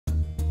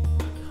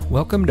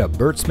Welcome to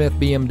Bert Smith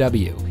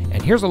BMW,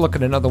 and here's a look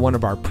at another one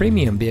of our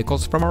premium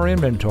vehicles from our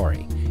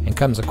inventory, and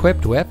comes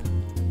equipped with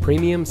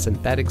premium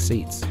synthetic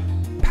seats,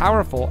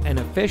 powerful and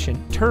efficient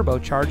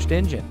turbocharged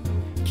engine,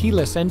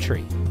 keyless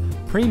entry,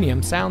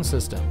 premium sound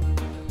system,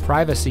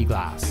 privacy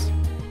glass,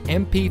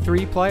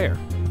 MP3 player,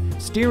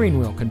 steering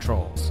wheel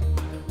controls,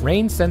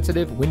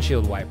 rain-sensitive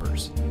windshield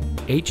wipers,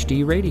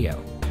 HD radio,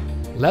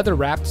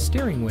 leather-wrapped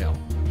steering wheel,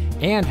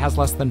 and has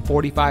less than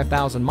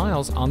 45,000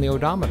 miles on the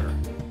odometer.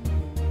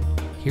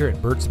 Here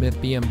at Bert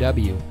Smith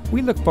BMW,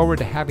 we look forward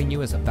to having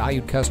you as a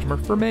valued customer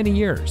for many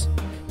years.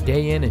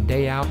 Day in and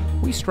day out,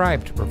 we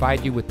strive to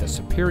provide you with the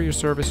superior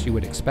service you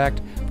would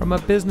expect from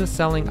a business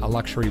selling a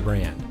luxury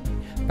brand.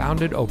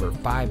 Founded over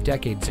 5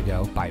 decades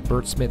ago by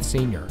Bert Smith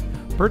Sr.,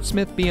 Bert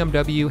Smith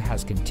BMW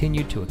has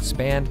continued to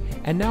expand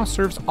and now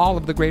serves all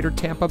of the greater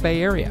Tampa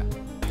Bay area.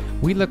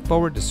 We look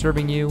forward to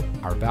serving you,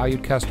 our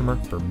valued customer,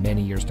 for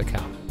many years to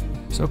come.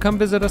 So come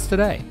visit us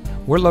today.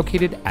 We're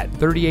located at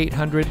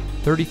 3800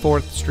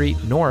 34th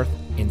Street North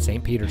in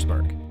St.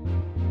 Petersburg.